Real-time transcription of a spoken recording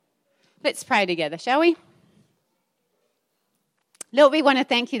Let's pray together, shall we? Lord, we want to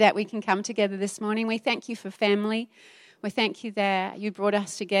thank you that we can come together this morning. We thank you for family. We thank you that you brought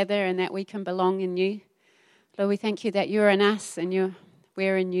us together and that we can belong in you. Lord, we thank you that you're in us and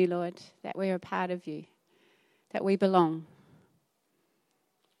we're in you, Lord, that we're a part of you, that we belong.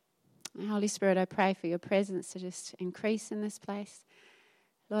 And Holy Spirit, I pray for your presence to just increase in this place.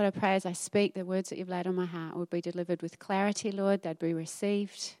 Lord, I pray as I speak, the words that you've laid on my heart would be delivered with clarity, Lord, they'd be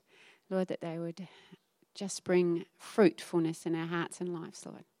received. Lord, that they would just bring fruitfulness in our hearts and lives,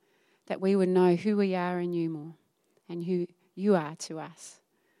 Lord. That we would know who we are in you more and who you are to us.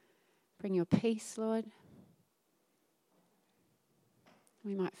 Bring your peace, Lord.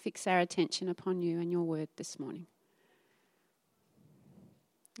 We might fix our attention upon you and your word this morning.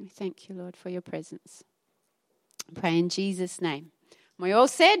 We thank you, Lord, for your presence. I pray in Jesus' name. We all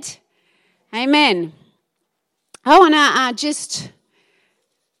said, amen. I want to just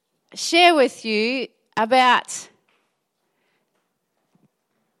share with you about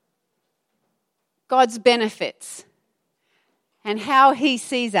God's benefits and how he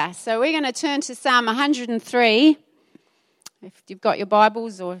sees us. So we're going to turn to Psalm 103. If you've got your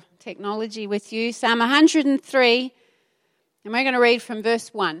Bibles or technology with you, Psalm 103, and we're going to read from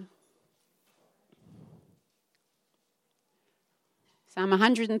verse 1. Psalm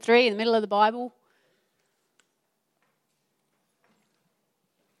 103 in the middle of the Bible.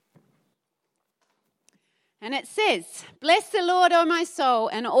 And it says, "Bless the Lord, O my soul,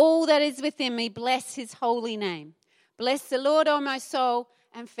 and all that is within me, bless his holy name. Bless the Lord, O my soul,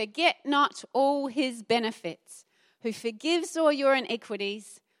 and forget not all his benefits, who forgives all your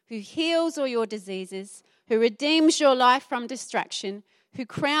iniquities, who heals all your diseases, who redeems your life from destruction, who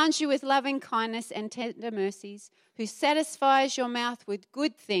crowns you with loving kindness and tender mercies, who satisfies your mouth with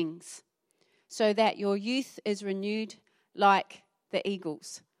good things, so that your youth is renewed like the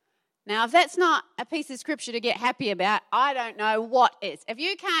eagles." Now, if that's not a piece of scripture to get happy about, I don't know what is. If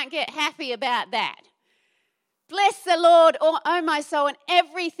you can't get happy about that, bless the Lord, O my soul, and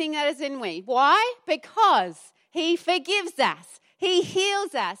everything that is in me. Why? Because he forgives us. He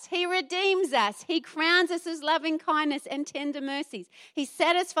heals us. He redeems us. He crowns us with loving kindness and tender mercies. He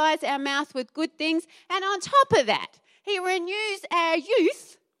satisfies our mouth with good things. And on top of that, he renews our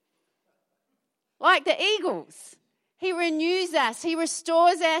youth like the eagles. He renews us. He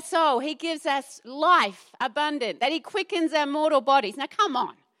restores our soul. He gives us life abundant, that he quickens our mortal bodies. Now, come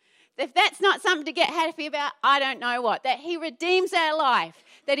on. If that's not something to get happy about, I don't know what. That he redeems our life,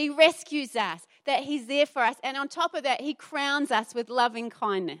 that he rescues us, that he's there for us. And on top of that, he crowns us with loving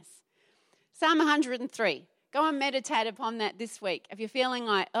kindness. Psalm 103. Go and meditate upon that this week. If you're feeling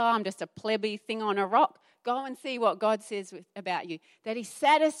like, I'm just a plebby thing on a rock, go and see what God says about you. That he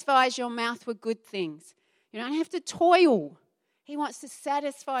satisfies your mouth with good things. You don't have to toil. He wants to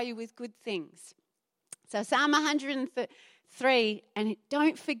satisfy you with good things. So Psalm 103, and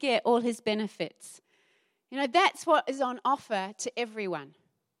don't forget all his benefits. You know, that's what is on offer to everyone.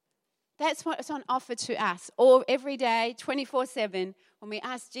 That's what's on offer to us all every day, 24/7. When we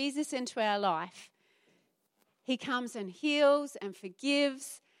ask Jesus into our life, he comes and heals and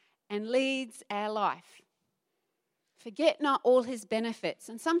forgives and leads our life. Forget not all his benefits.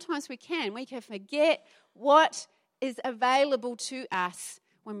 And sometimes we can forget what is available to us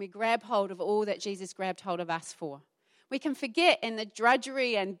when we grab hold of all that Jesus grabbed hold of us for. We can forget in the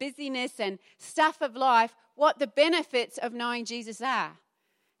drudgery and busyness and stuff of life what the benefits of knowing Jesus are.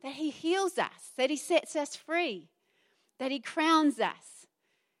 That he heals us, that he sets us free, that he crowns us.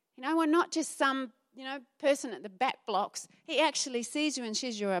 You know, we're not just some, person at the back blocks. He actually sees you and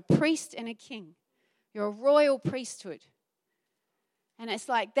says you're a priest and a king. You're a royal priesthood. And it's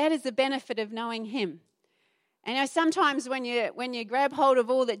like that is the benefit of knowing him. And sometimes when you grab hold of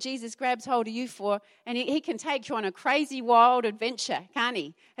all that Jesus grabs hold of you for, and he can take you on a crazy, wild adventure, can't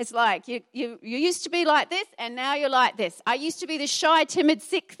he? It's like you used to be like this, and now you're like this. I used to be this shy, timid,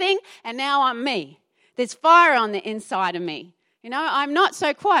 sick thing, and now I'm me. There's fire on the inside of me. I'm not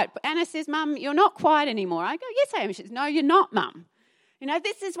so quiet. But Anna says, "Mum, you're not quiet anymore." I go, "Yes, I am." She says, "No, you're not, Mum.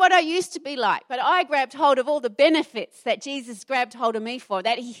 This is what I used to be like, but I grabbed hold of all the benefits that Jesus grabbed hold of me for,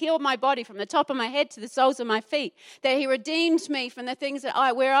 that he healed my body from the top of my head to the soles of my feet, that he redeemed me from the things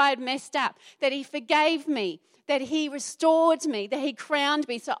where I had messed up, that he forgave me, that he restored me, that he crowned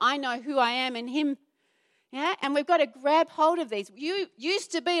me so I know who I am in him." Yeah, and we've got to grab hold of these. You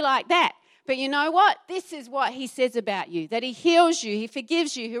used to be like that. But you know what? This is what he says about you, that he heals you, he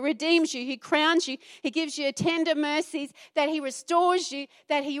forgives you, he redeems you, he crowns you, he gives you tender mercies, that he restores you,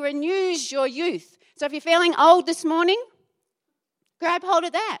 that he renews your youth. So if you're feeling old this morning, grab hold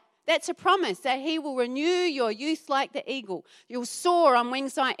of that. That's a promise that he will renew your youth like the eagle. You'll soar on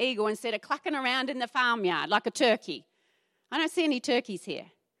wings like eagle instead of clucking around in the farmyard like a turkey. I don't see any turkeys here.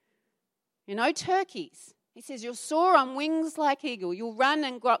 Turkeys. He says you'll soar on wings like eagle. You'll run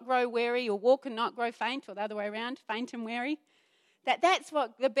and grow weary. You'll walk and not grow faint, or the other way around, faint and weary. That's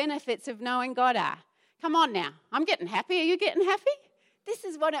what the benefits of knowing God are. Come on now. I'm getting happy. Are you getting happy? This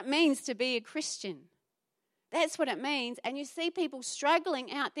is what it means to be a Christian. That's what it means. And you see people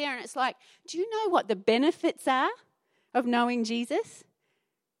struggling out there, and it's like, do you know what the benefits are of knowing Jesus?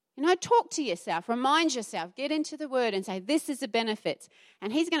 Talk to yourself, remind yourself, get into the Word and say, this is the benefits.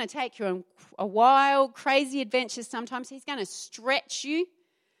 And he's going to take you on a wild, crazy adventure sometimes. He's going to stretch you,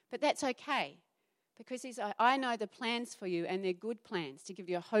 but that's okay. Because he's like, I know the plans for you, and they're good plans to give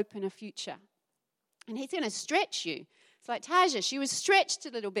you a hope and a future. And he's going to stretch you. It's like Taja, she was stretched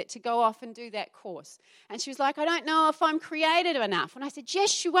a little bit to go off and do that course. And she was like, I don't know if I'm creative enough. And I said,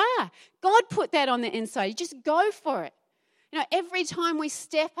 yes, you are. God put that on the inside. You just go for it. Every time we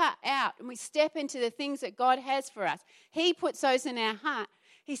step out and we step into the things that God has for us, he puts those in our heart.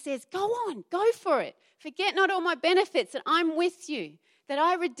 He says, go on, go for it. Forget not all my benefits, that I'm with you, that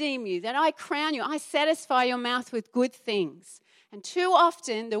I redeem you, that I crown you, I satisfy your mouth with good things. And too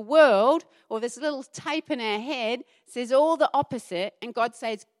often the world, or this little tape in our head, says all the opposite, and God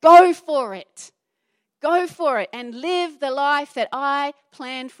says, go for it. Go for it and live the life that I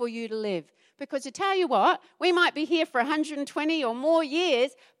planned for you to live. Because to tell you what, we might be here for 120 or more years,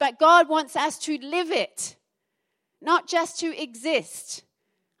 but God wants us to live it, not just to exist.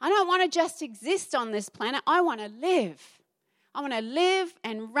 I don't want to just exist on this planet. I want to live. I want to live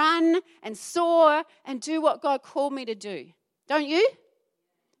and run and soar and do what God called me to do. Don't you?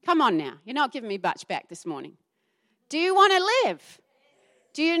 Come on now. You're not giving me much back this morning. Do you want to live?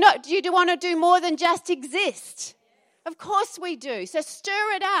 Do you want to do more than just exist? Of course we do. So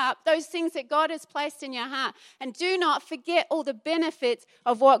stir it up, those things that God has placed in your heart. And do not forget all the benefits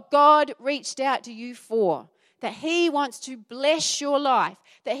of what God reached out to you for. That he wants to bless your life.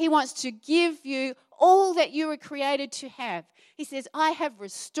 That he wants to give you all that you were created to have. He says, I have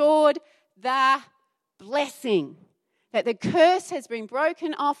restored the blessing. That the curse has been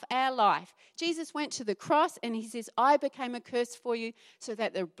broken off our life. Jesus went to the cross and he says, I became a curse for you so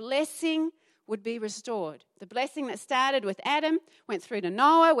that the blessing would be restored. The blessing that started with Adam, went through to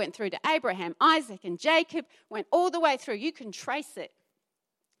Noah, went through to Abraham, Isaac, and Jacob, went all the way through. You can trace it.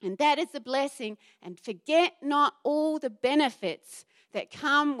 And that is the blessing. And forget not all the benefits that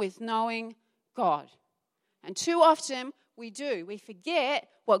come with knowing God. And too often we do. We forget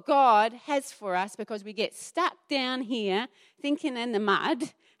what God has for us because we get stuck down here thinking in the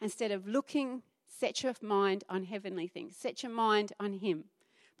mud instead of looking, set your mind on heavenly things. Set your mind on him.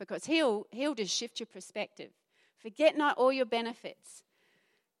 Because he'll just shift your perspective. Forget not all your benefits.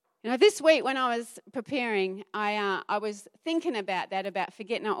 This week when I was preparing, I was thinking about that, about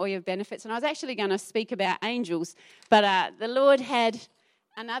forget not all your benefits. And I was actually going to speak about angels. But the Lord had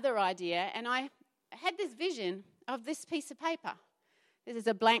another idea. And I had this vision of this piece of paper. This is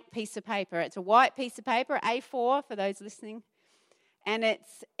a blank piece of paper. It's a white piece of paper, A4 for those listening. And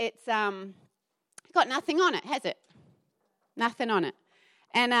it's got nothing on it, has it? Nothing on it.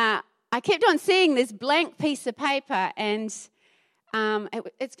 And I kept on seeing this blank piece of paper, and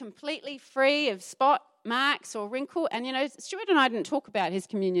it's completely free of spot marks or wrinkle. And, Stuart and I didn't talk about his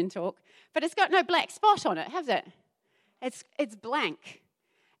communion talk, but it's got no black spot on it, has it? It's blank.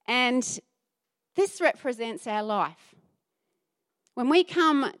 And this represents our life. When we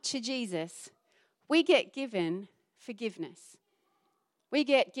come to Jesus, we get given forgiveness. We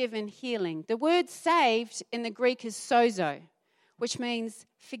get given healing. The word saved in the Greek is sozo, which means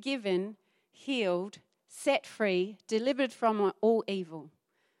forgiven, healed, set free, delivered from all evil.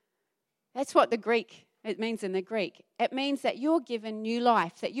 That's what it means in the Greek. It means that you're given new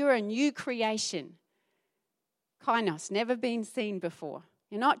life, that you're a new creation. Kainos, never been seen before.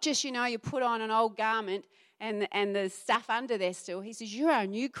 You're not just, you put on an old garment and there's stuff under there still. He says, you're a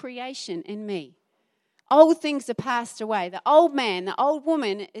new creation in me. Old things are passed away. The old man, the old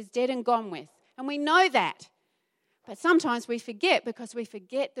woman is dead and gone with. And we know that. But sometimes we forget because we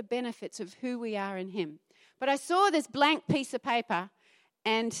forget the benefits of who we are in him. But I saw this blank piece of paper,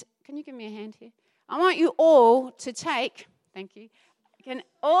 and can you give me a hand here? I want you all to take, thank you,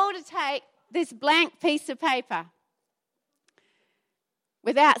 take this blank piece of paper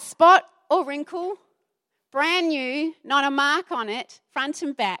without spot or wrinkle, brand new, not a mark on it, front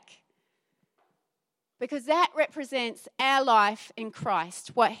and back. Because that represents our life in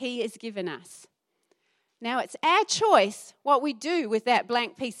Christ, what he has given us. Now, it's our choice what we do with that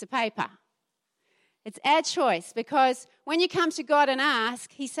blank piece of paper. It's our choice, because when you come to God and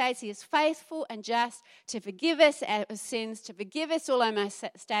ask, he says he is faithful and just to forgive us our sins, to forgive us all our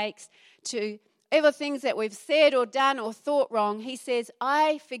mistakes, to ever things that we've said or done or thought wrong. He says,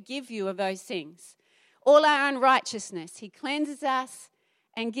 I forgive you of those things. All our unrighteousness. He cleanses us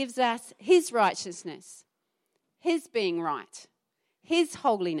and gives us his righteousness, his being right, his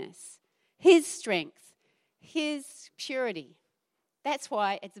holiness, his strength, his purity. That's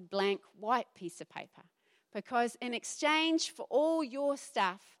why it's a blank white piece of paper. Because in exchange for all your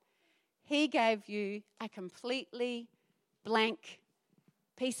stuff, he gave you a completely blank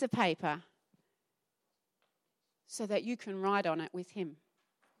piece of paper so that you can write on it with him.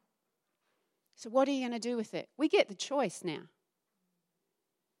 So what are you going to do with it? We get the choice now.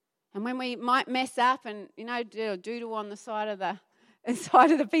 And when we might mess up and, do a doodle on the side of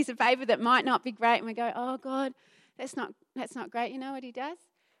the piece of paper that might not be great, and we go, oh, God, that's not great. You know what he does?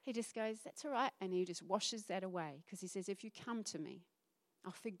 He just goes, that's all right. And he just washes that away, because he says, if you come to me,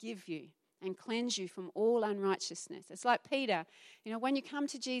 I'll forgive you and cleanse you from all unrighteousness. It's like Peter. When you come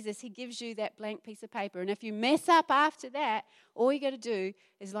to Jesus, he gives you that blank piece of paper. And if you mess up after that, all you got to do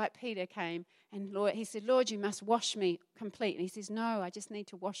is like Peter came and he said, Lord, you must wash me complete. And he says, no, I just need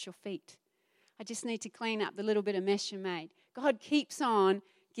to wash your feet. I just need to clean up the little bit of mess you made. God keeps on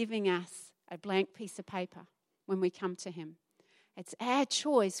giving us a blank piece of paper when we come to him. It's our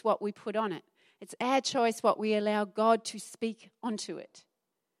choice what we put on it. It's our choice what we allow God to speak onto it.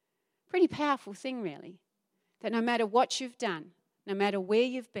 Pretty powerful thing, really, that no matter what you've done, no matter where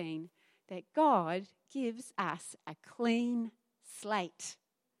you've been, that God gives us a clean slate.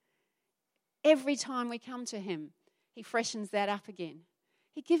 Every time we come to him, he freshens that up again.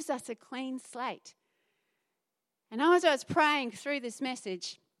 He gives us a clean slate. And as I was praying through this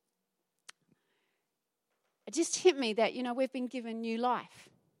message, it just hit me that, we've been given new life.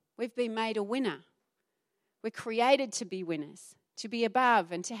 We've been made a winner. We're created to be winners, to be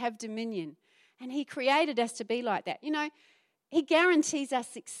above and to have dominion. And he created us to be like that. He guarantees us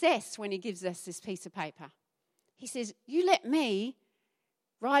success when he gives us this piece of paper. He says, you let me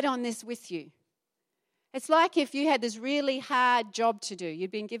write on this with you. It's like if you had this really hard job to do.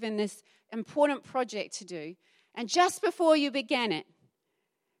 You'd been given this important project to do. And just before you began it,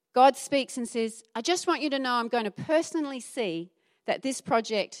 God speaks and says, I just want you to know I'm going to personally see that this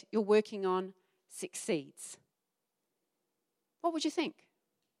project you're working on succeeds. What would you think?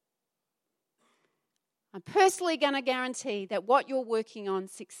 I'm personally going to guarantee that what you're working on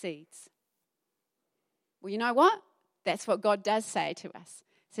succeeds. Well, you know what? That's what God does say to us.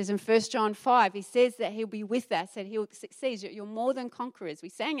 It says in 1 John 5, he says that he'll be with us, that he'll succeed. You're more than conquerors. We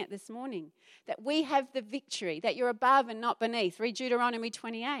sang it this morning. That we have the victory, that you're above and not beneath. Read Deuteronomy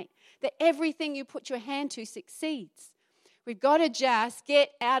 28. That everything you put your hand to succeeds. We've got to just get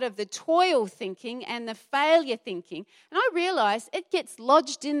out of the toil thinking and the failure thinking. And I realise it gets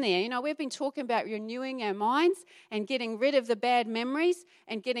lodged in there. We've been talking about renewing our minds and getting rid of the bad memories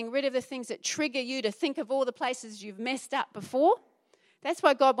and getting rid of the things that trigger you to think of all the places you've messed up before. That's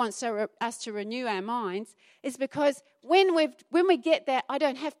why God wants us to renew our minds, is because when we get that, I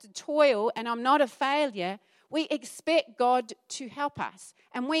don't have to toil and I'm not a failure, we expect God to help us.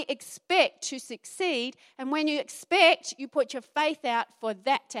 And we expect to succeed. And when you expect, you put your faith out for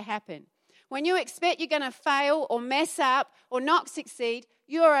that to happen. When you expect you're going to fail or mess up or not succeed,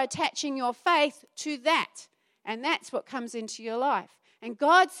 you're attaching your faith to that. And that's what comes into your life. And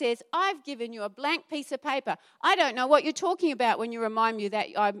God says, I've given you a blank piece of paper. I don't know what you're talking about when you remind me that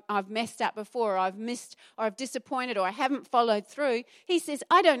I've messed up before, or I've missed, or I've disappointed, or I haven't followed through. He says,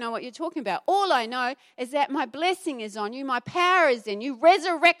 I don't know what you're talking about. All I know is that my blessing is on you, my power is in you,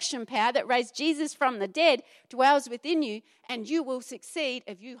 resurrection power that raised Jesus from the dead dwells within you, and you will succeed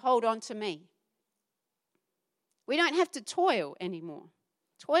if you hold on to me. We don't have to toil anymore.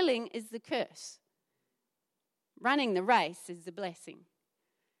 Toiling is the curse. Running the race is the blessing.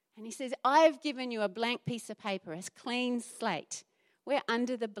 And he says, I have given you a blank piece of paper, a clean slate. We're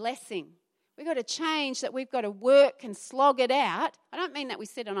under the blessing. We've got to change that. We've got to work and slog it out. I don't mean that we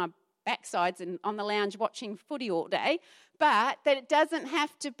sit on our backsides and on the lounge watching footy all day, but that it doesn't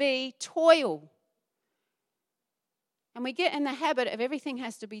have to be toil. And we get in the habit of everything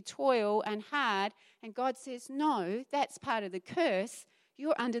has to be toil and hard. And God says, no, that's part of the curse.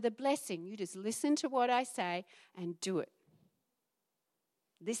 You're under the blessing. You just listen to what I say and do it.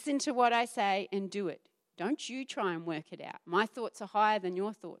 Listen to what I say and do it. Don't you try and work it out. My thoughts are higher than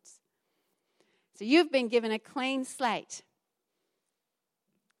your thoughts. So you've been given a clean slate.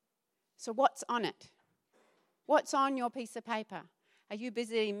 So what's on it? What's on your piece of paper? Are you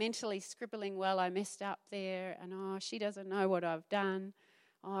busy mentally scribbling, well, I messed up there, and she doesn't know what I've done.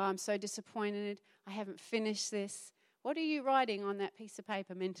 Oh, I'm so disappointed. I haven't finished this. What are you writing on that piece of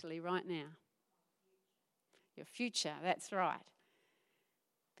paper mentally right now? Your future, that's right.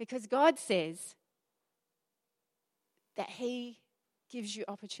 Because God says that he gives you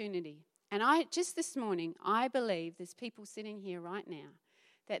opportunity. And just this morning, I believe there's people sitting here right now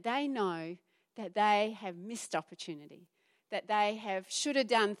that they know that they have missed opportunity, that they should have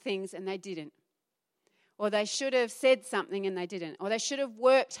done things and they didn't. Or they should have said something and they didn't. Or they should have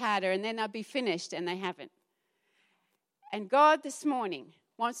worked harder and then they'll be finished and they haven't. And God this morning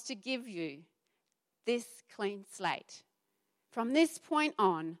wants to give you this clean slate. From this point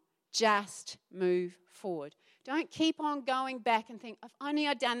on, just move forward. Don't keep on going back and think, if only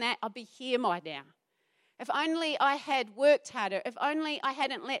I'd done that, I'd be here by now. If only I had worked harder. If only I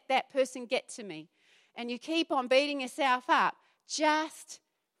hadn't let that person get to me. And you keep on beating yourself up. Just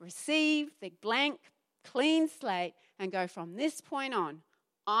receive the blank, clean slate and go, from this point on,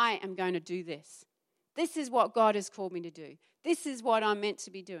 I am going to do this. This is what God has called me to do. This is what I'm meant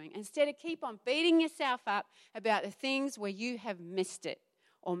to be doing. Instead of keep on beating yourself up about the things where you have missed it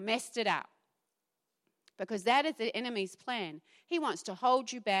or messed it up. Because that is the enemy's plan. He wants to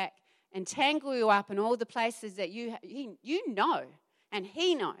hold you back and tangle you up in all the places that you know, and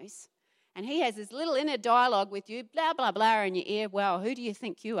he knows. And he has this little inner dialogue with you, blah, blah, blah, in your ear. Well, who do you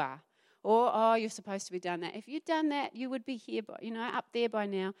think you are? Or, oh, you're supposed to be done that. If you'd done that, you would be here, up there by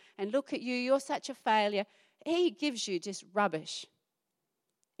now. And look at you, you're such a failure. He gives you just rubbish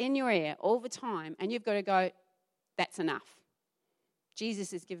in your ear all the time. And you've got to go, that's enough.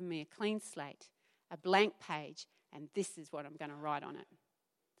 Jesus has given me a clean slate, a blank page, and this is what I'm going to write on it.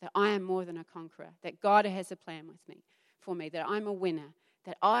 That I am more than a conqueror, that God has a plan for me, that I'm a winner,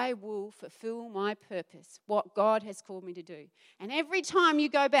 that I will fulfill my purpose, what God has called me to do. And every time you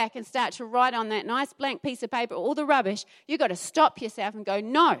go back and start to write on that nice blank piece of paper all the rubbish, you've got to stop yourself and go,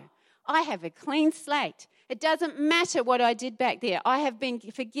 no, I have a clean slate. It doesn't matter what I did back there. I have been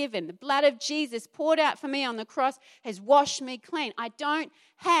forgiven. The blood of Jesus poured out for me on the cross has washed me clean. I don't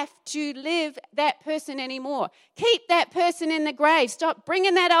have to live that person anymore. Keep that person in the grave. Stop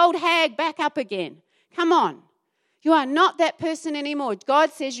bringing that old hag back up again. Come on. You are not that person anymore.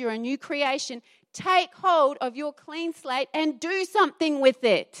 God says you're a new creation. Take hold of your clean slate and do something with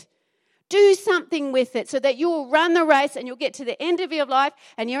it. Do something with it so that you will run the race and you'll get to the end of your life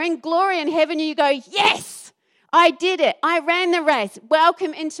and you're in glory in heaven and you go, yes, I did it. I ran the race.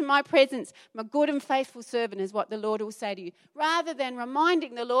 Welcome into my presence. My good and faithful servant is what the Lord will say to you. Rather than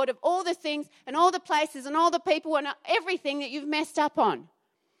reminding the Lord of all the things and all the places and all the people and everything that you've messed up on.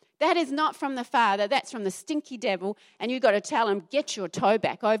 That is not from the Father. That's from the stinky devil. And you've got to tell him, get your toe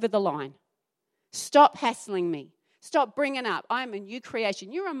back over the line. Stop hassling me. Stop bringing up, I'm a new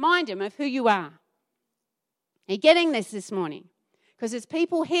creation. You remind him of who you are. Are you getting this morning? Because there's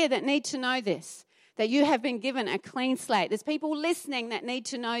people here that need to know this, that you have been given a clean slate. There's people listening that need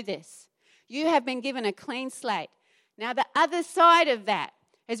to know this. You have been given a clean slate. Now, the other side of that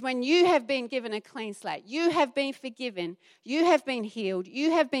is when you have been given a clean slate, you have been forgiven, you have been healed,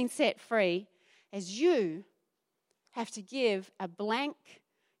 you have been set free, as you have to give a blank,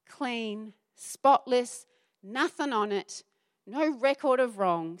 clean, spotless, nothing on it, no record of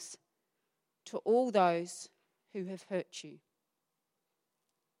wrongs to all those who have hurt you.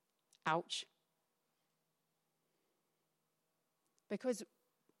 Ouch. Because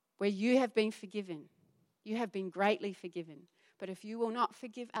where you have been forgiven, you have been greatly forgiven. But if you will not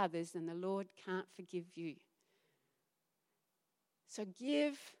forgive others, then the Lord can't forgive you. So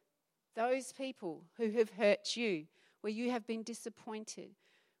give those people who have hurt you, where you have been disappointed,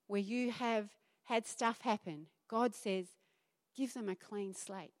 where you have had stuff happen, God says, give them a clean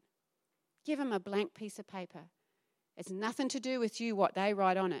slate. Give them a blank piece of paper. It's nothing to do with you, what they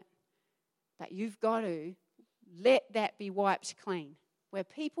write on it. But you've got to let that be wiped clean. Where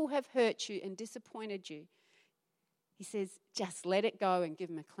people have hurt you and disappointed you, he says, just let it go and give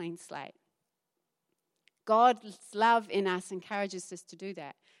them a clean slate. God's love in us encourages us to do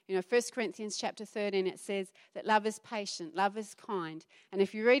that. 1 Corinthians chapter 13, it says that love is patient, love is kind. And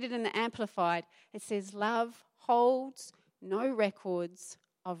if you read it in the Amplified, it says love holds no records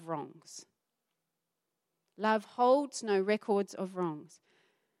of wrongs. Love holds no records of wrongs.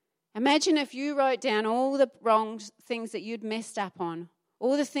 Imagine if you wrote down all the wrong things that you'd messed up on,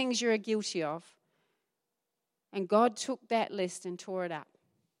 all the things you're guilty of, and God took that list and tore it up.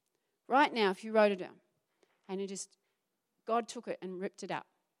 Right now, if you wrote it down, and God took it and ripped it up.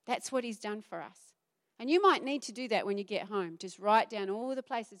 That's what he's done for us. And you might need to do that when you get home. Just write down all the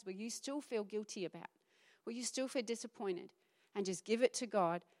places where you still feel guilty about, where you still feel disappointed, and just give it to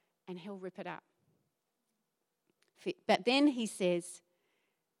God, and he'll rip it up. But then he says,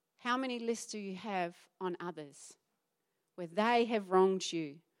 How many lists do you have on others where they have wronged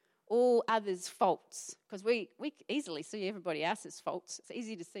you? All others' faults. Because we easily see everybody else's faults. It's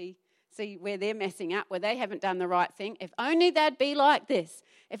easy to see where they're messing up, where they haven't done the right thing. If only they'd be like this.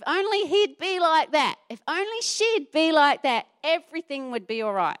 If only he'd be like that. If only she'd be like that, everything would be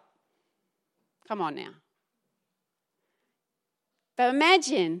all right. Come on now. But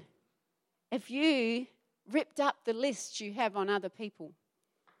imagine if you ripped up the list you have on other people.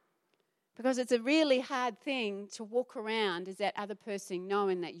 Because it's a really hard thing to walk around as that other person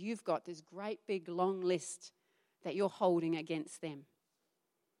knowing that you've got this great big long list that you're holding against them.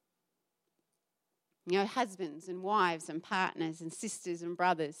 You know, husbands and wives and partners and sisters and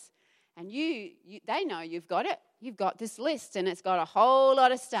brothers. And they know you've got it. You've got this list and it's got a whole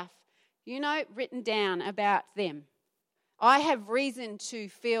lot of stuff, written down about them. I have reason to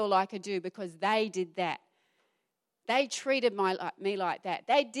feel like I do because they did that. They treated me like that.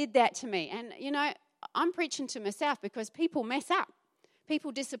 They did that to me. And, I'm preaching to myself because people mess up.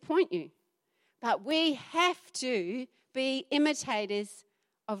 People disappoint you. But we have to be imitators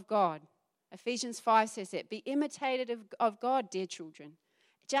of God. Ephesians 5 says it. Be imitators of God, dear children.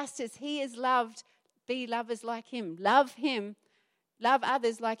 Just as he is loved, be lovers like him. Love him. Love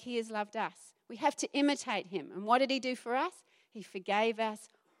others like he has loved us. We have to imitate him. And what did he do for us? He forgave us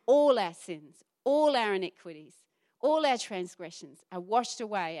all our sins, all our iniquities. All our transgressions are washed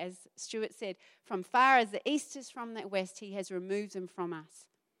away, as Stuart said, from far as the east is from the west, he has removed them from us.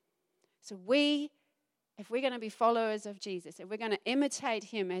 So if we're going to be followers of Jesus, if we're going to imitate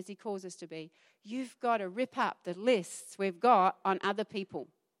him as he calls us to be, you've got to rip up the lists we've got on other people.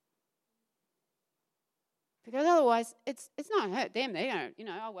 Because otherwise, it's not going to hurt them. They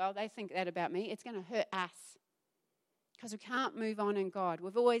don't, they think that about me. It's going to hurt us. Because we can't move on in God.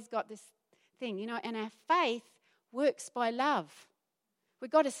 We've always got this thing, and our faith works by love.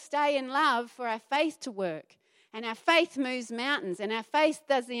 We've got to stay in love for our faith to work. And our faith moves mountains. And our faith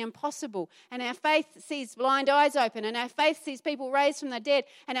does the impossible. And our faith sees blind eyes open. And our faith sees people raised from the dead.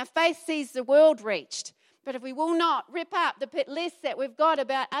 And our faith sees the world reached. But if we will not rip up the lists that we've got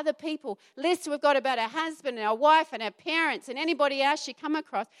about other people, lists we've got about our husband and our wife and our parents and anybody else you come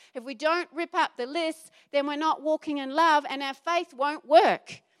across, if we don't rip up the lists, then we're not walking in love and our faith won't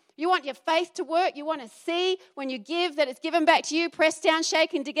work. You want your faith to work. You want to see when you give that it's given back to you, pressed down,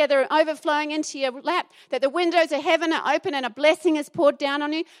 shaken together, and overflowing into your lap, that the windows of heaven are open and a blessing is poured down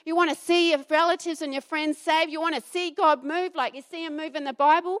on you. You want to see your relatives and your friends saved. You want to see God move like you see him move in the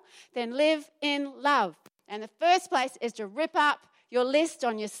Bible. Then live in love. And the first place is to rip up your list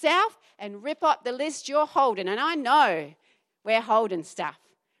on yourself and rip up the list you're holding. And I know we're holding stuff.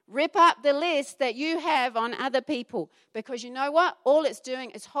 Rip up the list that you have on other people, because you know what? All it's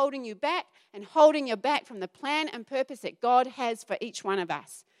doing is holding you back and holding you back from the plan and purpose that God has for each one of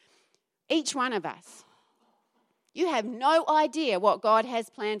us. Each one of us. You have no idea what God has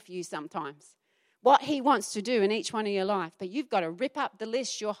planned for you sometimes, what he wants to do in each one of your life. But you've got to rip up the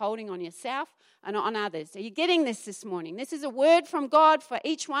list you're holding on yourself and on others. Are you getting this morning? This is a word from God for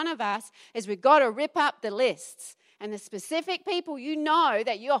each one of us, is we've got to rip up the lists. And the specific people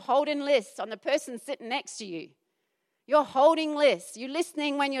that you're holding lists on the person sitting next to you. You're holding lists. You're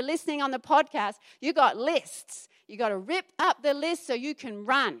listening when you're listening on the podcast. You got lists. You got to rip up the list so you can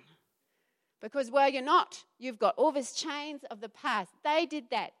run. Because you're not. You've got all these chains of the past. They did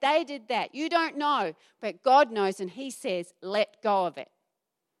that. They did that. You don't know. But God knows, and he says, let go of it.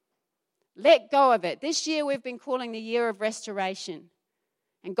 Let go of it. This year we've been calling the year of restoration.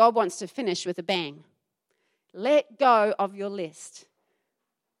 And God wants to finish with a bang. Let go of your list.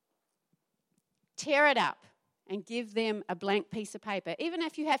 Tear it up and give them a blank piece of paper, even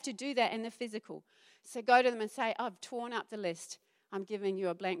if you have to do that in the physical. So go to them and say, I've torn up the list. I'm giving you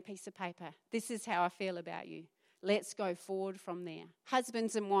a blank piece of paper. This is how I feel about you. Let's go forward from there.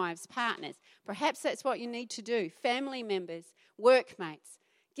 Husbands and wives, partners, perhaps that's what you need to do. Family members, workmates,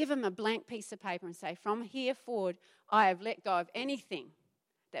 give them a blank piece of paper and say, from here forward, I have let go of anything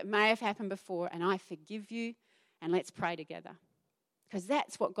that may have happened before, and I forgive you, and let's pray together. Because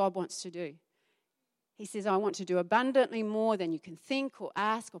that's what God wants to do. He says, I want to do abundantly more than you can think or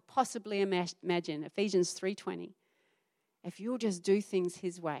ask or possibly imagine. Ephesians 3:20. If you'll just do things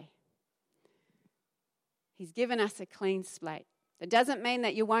his way. He's given us a clean slate. It doesn't mean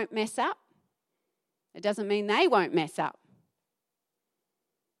that you won't mess up. It doesn't mean they won't mess up.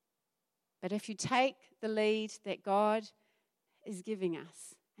 But if you take the lead that God is giving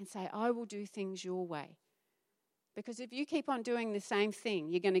us, and say, I will do things your way. Because if you keep on doing the same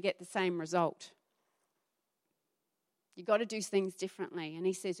thing, you're going to get the same result. You've got to do things differently. And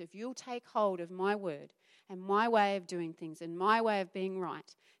he says, if you'll take hold of my word and my way of doing things and my way of being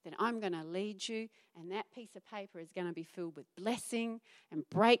right, then I'm going to lead you, and that piece of paper is going to be filled with blessing and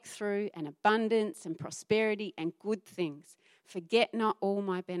breakthrough and abundance and prosperity and good things. Forget not all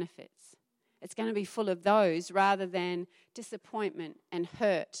my benefits. It's going to be full of those rather than disappointment and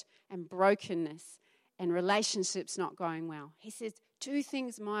hurt and brokenness and relationships not going well. He says, do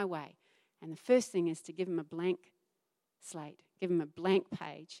things my way. And the first thing is to give him a blank slate. Give him a blank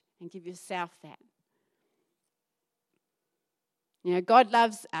page and give yourself that. You know, God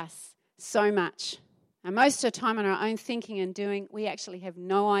loves us so much. And most of the time in our own thinking and doing, we actually have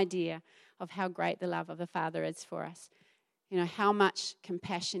no idea of how great the love of the Father is for us. You know, how much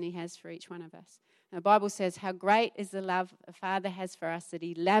compassion he has for each one of us. And the Bible says how great is the love the Father has for us that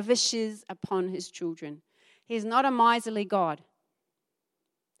he lavishes upon his children. He is not a miserly God.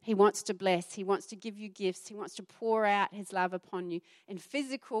 He wants to bless. He wants to give you gifts. He wants to pour out his love upon you in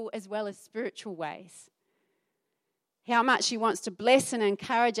physical as well as spiritual ways. How much he wants to bless and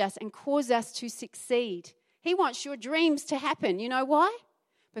encourage us and cause us to succeed. He wants your dreams to happen. You know why?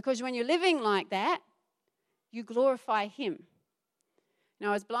 Because when you're living like that, you glorify him. Now,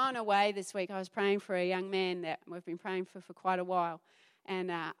 I was blown away this week. I was praying for a young man that we've been praying for quite a while.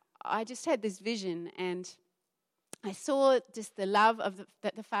 And I just had this vision, and I saw just the love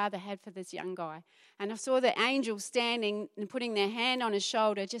that the Father had for this young guy. And I saw the angels standing and putting their hand on his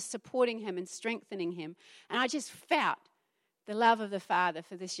shoulder, just supporting him and strengthening him. And I just felt the love of the Father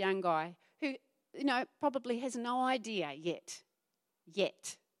for this young guy who, you know, probably has no idea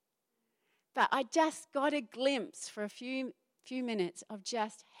yet. But I just got a glimpse for a few minutes of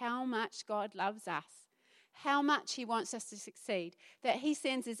just how much God loves us, how much he wants us to succeed, that he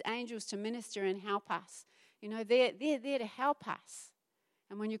sends his angels to minister and help us. You know, they're there to help us.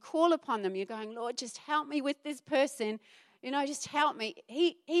 And when you call upon them, you're going, Lord, just help me with this person. You know, just help me.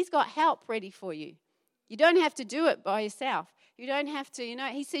 He's got help ready for you. You don't have to do it by yourself. You don't have to, you know,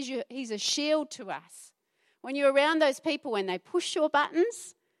 he says he's a shield to us. When you're around those people, when they push your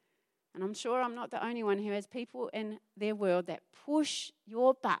buttons, and I'm sure I'm not the only one who has people in their world that push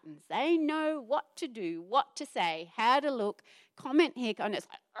your buttons. They know what to do, what to say, how to look, comment here, and it's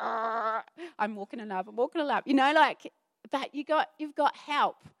like, I'm walking in love. You know, like, but you've got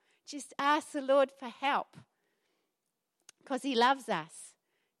help. Just ask the Lord for help because he loves us.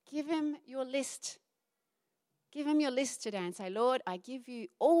 Give him your list. Give him your list today and say, Lord, I give you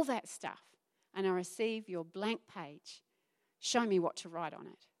all that stuff and I receive your blank page. Show me what to write on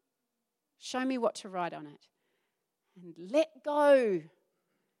it. Show me what to write on it. And let go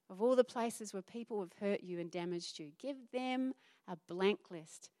of all the places where people have hurt you and damaged you. Give them a blank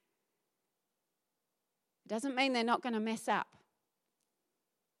list. It doesn't mean they're not going to mess up.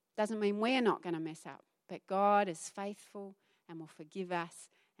 It doesn't mean we're not going to mess up. But God is faithful and will forgive us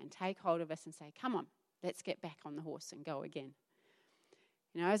and take hold of us and say, come on, let's get back on the horse and go again.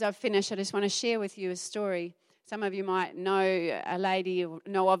 You know, as I've finished, I just want to share with you a story. Some of you might know a lady or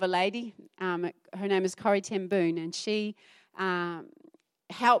know of a lady. Her name is Corrie ten Boom, and she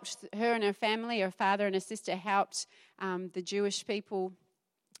helped her and her family, her father and her sister helped the Jewish people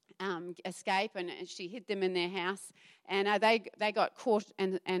escape, and she hid them in their house. And they got caught,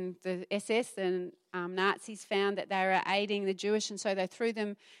 and the SS and Nazis found that they were aiding the Jewish, and so they threw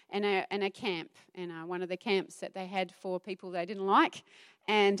them in a camp, in one of the camps that they had for people they didn't like.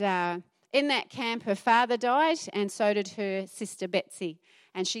 And in that camp, her father died, and so did her sister Betsy.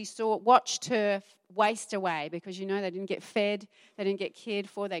 And she watched her waste away because, you know, they didn't get fed, they didn't get cared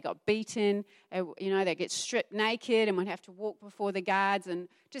for, they got beaten, you know, they get stripped naked and would have to walk before the guards and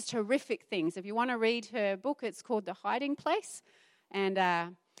just horrific things. If you want to read her book, it's called The Hiding Place, and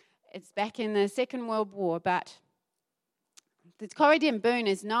it's back in the Second World War. But Corrie ten Boom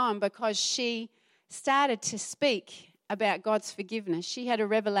is known because she started to speak about God's forgiveness. She had a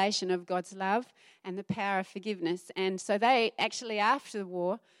revelation of God's love and the power of forgiveness. And so they actually, after the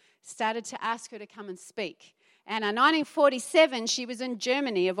war, started to ask her to come and speak. And in 1947, she was in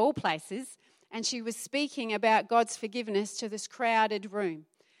Germany, of all places, and she was speaking about God's forgiveness to this crowded room.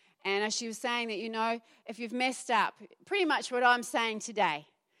 And she was saying that, you know, if you've messed up, pretty much what I'm saying today,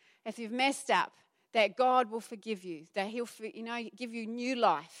 if you've messed up, that God will forgive you, that he'll, you know, give you new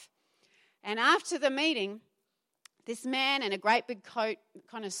life. And after the meeting, this man in a great big coat,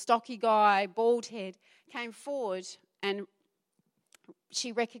 kind of stocky guy, bald head, came forward, and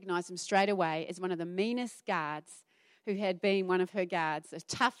she recognised him straight away as one of the meanest guards who had been one of her guards, the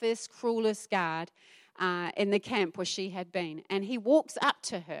toughest, cruelest guard in the camp where she had been. And he walks up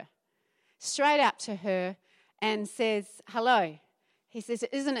to her, straight up to her, and says, hello. He says,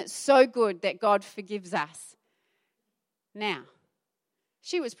 isn't it so good that God forgives us? Now,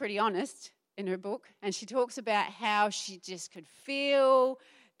 she was pretty honest in her book, and she talks about how she just could feel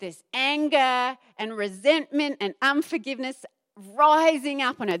this anger and resentment and unforgiveness rising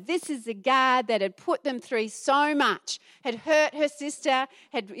up on her. This is a guy that had put them through so much, had hurt her sister,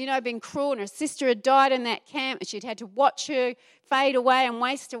 had been cruel, and her sister had died in that camp, and she'd had to watch her fade away and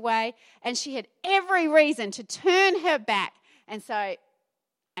waste away, and she had every reason to turn her back and say,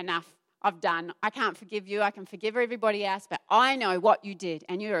 enough, I've done. I can't forgive you. I can forgive everybody else, but I know what you did,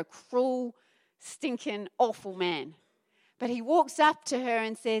 and you're a cruel, stinking, awful man. But he walks up to her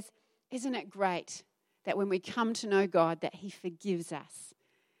and says, isn't it great that when we come to know God, that he forgives us?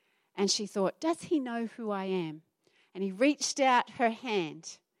 And she thought, does he know who I am? And he reached out her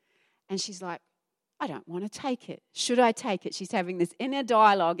hand, and she's like, I don't want to take it. Should I take it? She's having this inner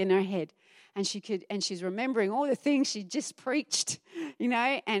dialogue in her head. And she's remembering all the things she just preached,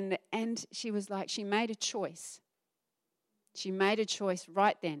 and she was like, she made a choice. She made a choice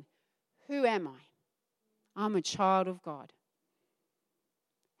right then. Who am I? I'm a child of God.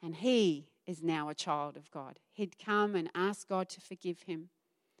 And he is now a child of God. He'd come and ask God to forgive him.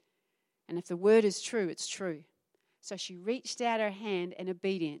 And if the word is true, it's true. So she reached out her hand in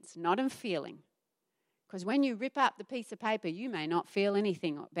obedience, not in feeling. Because when you rip up the piece of paper, you may not feel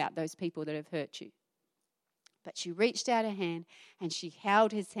anything about those people that have hurt you. But she reached out her hand and she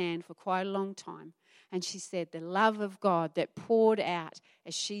held his hand for quite a long time. And she said, the love of God that poured out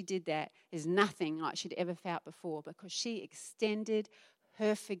as she did that is nothing like she'd ever felt before, because she extended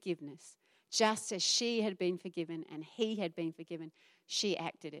her forgiveness. Just as she had been forgiven and he had been forgiven, she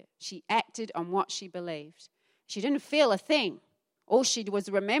acted it. She acted on what she believed. She didn't feel a thing. All she was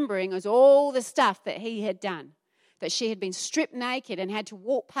remembering was all the stuff that he had done, that she had been stripped naked and had to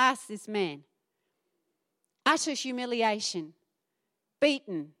walk past this man. Utter humiliation,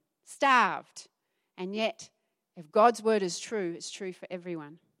 beaten, starved. And yet, if God's word is true, it's true for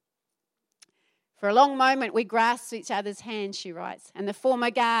everyone. For a long moment, we grasped each other's hands, she writes, and the former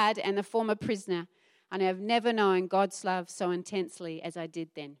guard and the former prisoner, and I have never known God's love so intensely as I did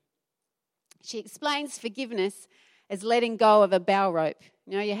then. She explains forgiveness as letting go of a bell rope.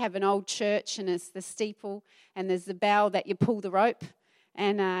 You have an old church and it's the steeple and there's the bell that you pull the rope,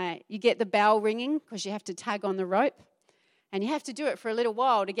 and you get the bell ringing because you have to tug on the rope. And you have to do it for a little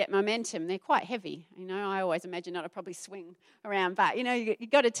while to get momentum. They're quite heavy. I always imagine it'll probably swing around. But, you've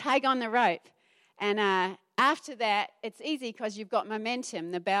got to tug on the rope. And after that, it's easy because you've got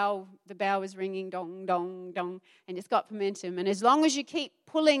momentum. The bell is ringing, dong, dong, dong, and it's got momentum. And as long as you keep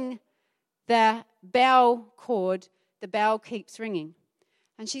pulling the bell cord, the bell keeps ringing.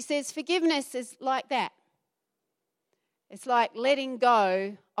 And she says forgiveness is like that. It's like letting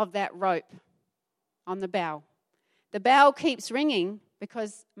go of that rope on the bell. The bell keeps ringing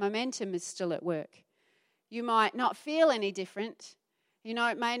because momentum is still at work. You might not feel any different.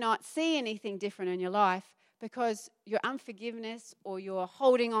 It may not see anything different in your life because your unforgiveness or you're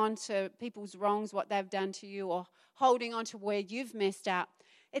holding on to people's wrongs, what they've done to you, or holding on to where you've messed up,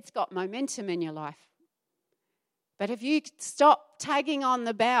 it's got momentum in your life. But if you stop tugging on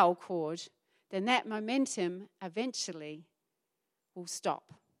the bell cord, then that momentum eventually will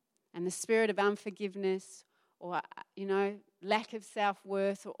stop. And the spirit of unforgiveness or, lack of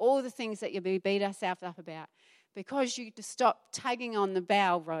self-worth or all the things that you beat ourselves up about, because you just stop tugging on the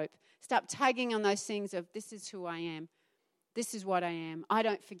bell rope, stop tugging on those things of this is who I am, this is what I am, I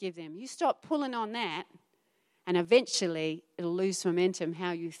don't forgive them. You stop pulling on that, and eventually it'll lose momentum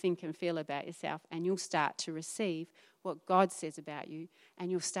how you think and feel about yourself, and you'll start to receive what God says about you,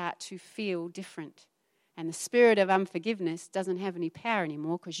 and you'll start to feel different. And the spirit of unforgiveness doesn't have any power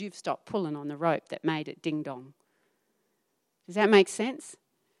anymore because you've stopped pulling on the rope that made it ding-dong. Does that make sense?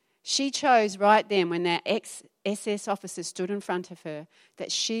 She chose right then, when that ex-SS officer stood in front of her,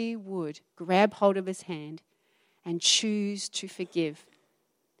 that she would grab hold of his hand and choose to forgive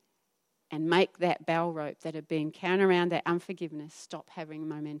and make that bell rope that had been carrying around that unforgiveness stop having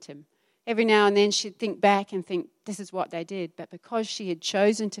momentum. Every now and then she'd think back and think, this is what they did. But because she had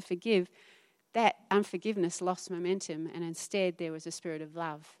chosen to forgive, that unforgiveness lost momentum, and instead there was a spirit of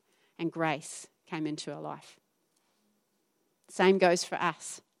love and grace came into her life. Same goes for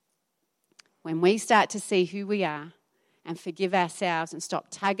us. When we start to see who we are and forgive ourselves and stop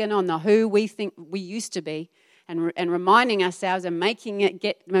tugging on the who we think we used to be and reminding ourselves and making it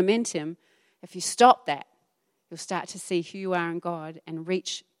get momentum, if you stop that, you'll start to see who you are in God and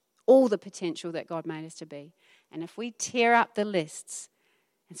reach all the potential that God made us to be. And if we tear up the lists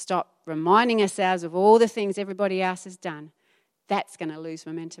and stop reminding ourselves of all the things everybody else has done, that's going to lose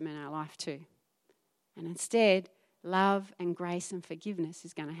momentum in our life too. And instead, love and grace and forgiveness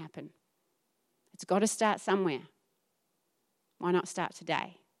is going to happen. It's got to start somewhere. Why not start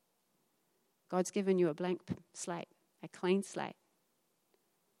today? God's given you a blank slate, a clean slate.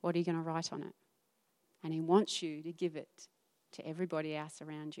 What are you going to write on it? And he wants you to give it to everybody else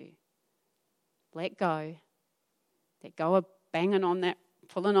around you. Let go. Let go of banging on that,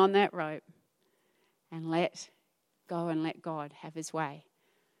 pulling on that rope, and let go and let God have his way.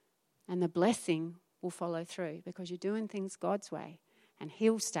 And the blessing will follow through because you're doing things God's way, and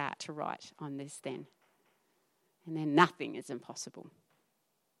he'll start to write on this then. And then nothing is impossible.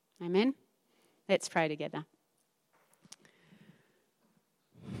 Amen? Let's pray together.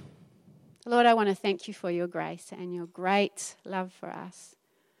 Lord, I want to thank you for your grace and your great love for us.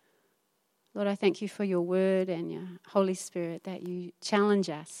 Lord, I thank you for your word and your Holy Spirit, that you challenge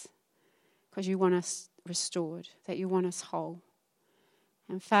us because you want us restored, that you want us whole.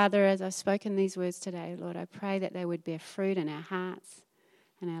 And Father, as I've spoken these words today, Lord, I pray that they would bear fruit in our hearts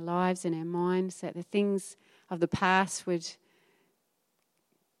and our lives and our minds, that the things of the past would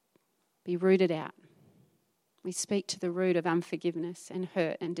be rooted out. We speak to the root of unforgiveness and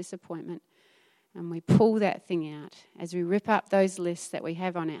hurt and disappointment, and we pull that thing out as we rip up those lists that we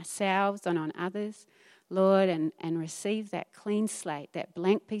have on ourselves and on others, Lord, and receive that clean slate, that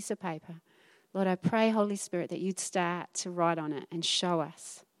blank piece of paper. Lord, I pray, Holy Spirit, that you'd start to write on it and show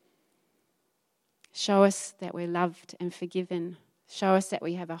us. Show us that we're loved and forgiven. Show us that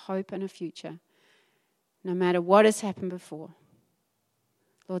we have a hope and a future, no matter what has happened before.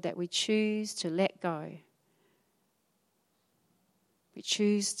 Lord, that we choose to let go. We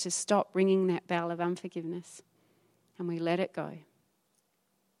choose to stop ringing that bell of unforgiveness, and we let it go.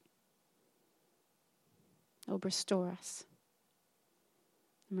 Lord, restore us.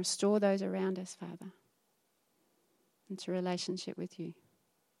 And restore those around us, Father, into relationship with you.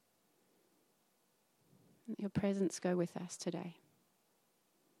 Let your presence go with us today.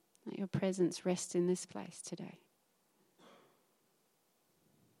 Let your presence rest in this place today.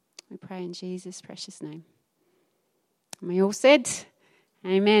 We pray in Jesus' precious name. And we all said,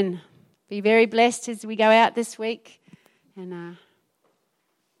 amen. Be very blessed as we go out this week, and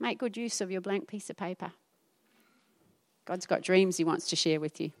make good use of your blank piece of paper. God's got dreams he wants to share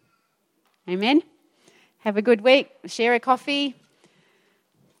with you. Amen. Have a good week. Share a coffee.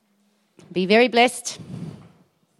 Be very blessed.